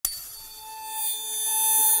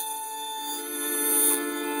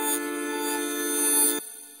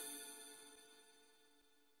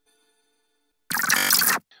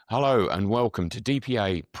Hello and welcome to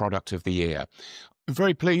DPA Product of the Year. I'm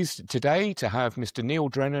very pleased today to have Mr. Neill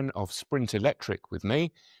Drennan of Sprint Electric with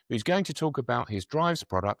me, who's going to talk about his drives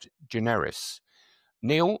product, Generis.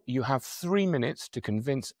 Neill, you have 3 minutes to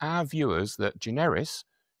convince our viewers that Generis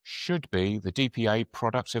should be the DPA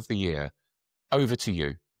Product of the Year. Over to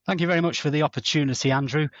you. Thank you very much for the opportunity,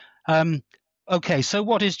 Andrew. Okay, so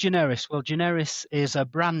what is Generis? Well, Generis is a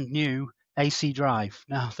brand new AC drive.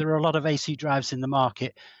 Now, there are a lot of AC drives in the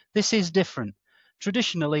market. This is different.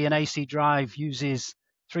 Traditionally, an AC drive uses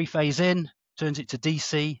three-phase in, turns it to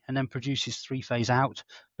DC, and then produces three-phase out.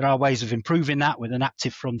 There are ways of improving that with an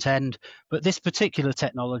active front end, but this particular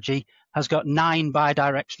technology has got 9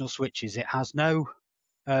 bidirectional switches. It has no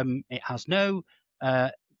DC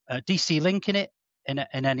link in it in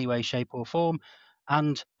any way, shape, or form,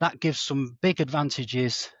 and that gives some big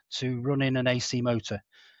advantages to running an AC motor.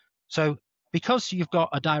 So because you've got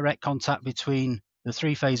a direct contact between the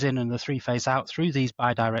three-phase in and the three-phase out through these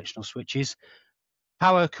bidirectional switches,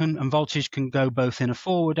 power and voltage can go both in a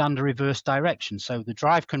forward and a reverse direction. So the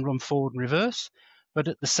drive can run forward and reverse, but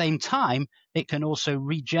at the same time, it can also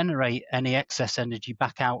regenerate any excess energy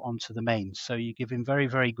back out onto the mains. So you're giving very,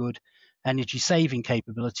 very good energy saving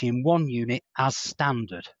capability in one unit as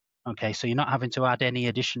standard. Okay, so you're not having to add any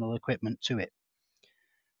additional equipment to it.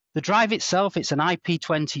 The drive itself, it's an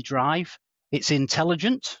IP20 drive. It's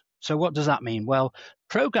intelligent. So what does that mean? Well,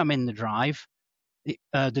 programming the drive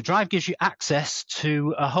gives you access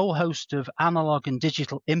to a whole host of analog and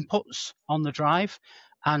digital inputs on the drive,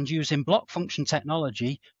 and using block function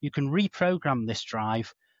technology, you can reprogram this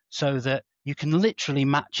drive so that you can literally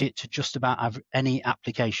match it to just about any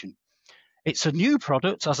application. It's a new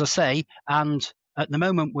product, as I say, and at the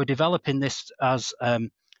moment we're developing this as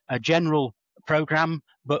a general program,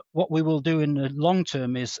 but what we will do in the long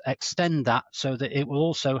term is extend that so that it will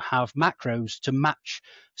also have macros to match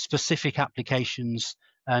specific applications,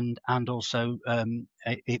 and also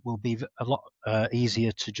it will be a lot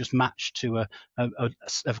easier to just match to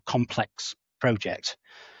a complex project.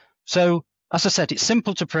 So as I said, it's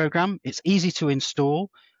simple to program, it's easy to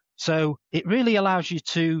install, so it really allows you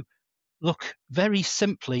to look very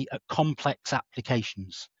simply at complex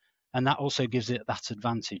applications. And that also gives it that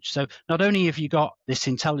advantage. So not only have you got this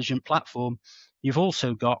intelligent platform, you've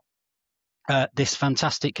also got this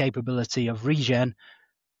fantastic capability of regen.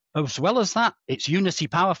 As well as that, it's unity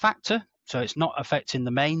power factor, so it's not affecting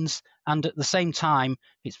the mains. And at the same time,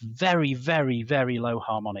 it's very, very, very low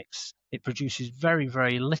harmonics. It produces very,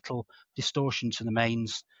 very little distortion to the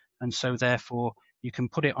mains. And so therefore, you can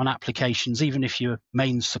put it on applications, even if your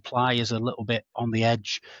mains supply is a little bit on the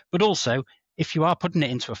edge. But also, if you are putting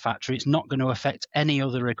it into a factory, it's not going to affect any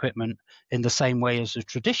other equipment in the same way as a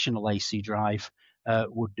traditional AC drive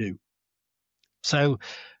would do. So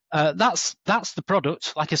that's the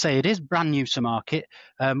product. Like I say, it is brand new to market.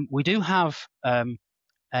 We do have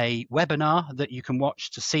a webinar that you can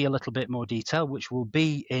watch to see a little bit more detail, which will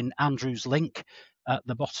be in Andrew's link at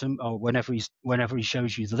the bottom, or whenever he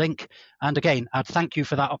shows you the link. And again, I'd thank you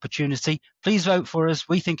for that opportunity. Please vote for us.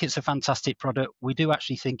 We think it's a fantastic product. We do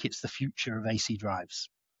actually think it's the future of AC drives.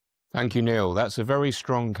 Thank you, Neill. That's a very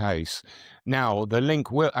strong case. Now, the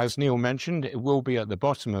link will, as Neill mentioned, it will be at the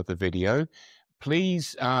bottom of the video.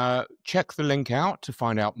 Please check the link out to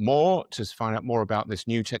find out more about this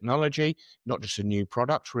new technology, not just a new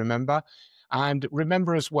product, remember. And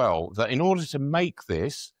remember as well that in order to make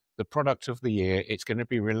this the product of the year, it's going to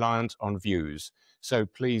be reliant on views. So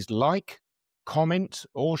please like, comment,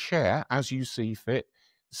 or share as you see fit,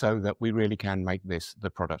 so that we really can make this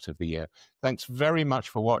the product of the year. Thanks very much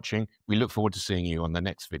for watching. We look forward to seeing you on the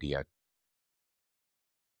next video.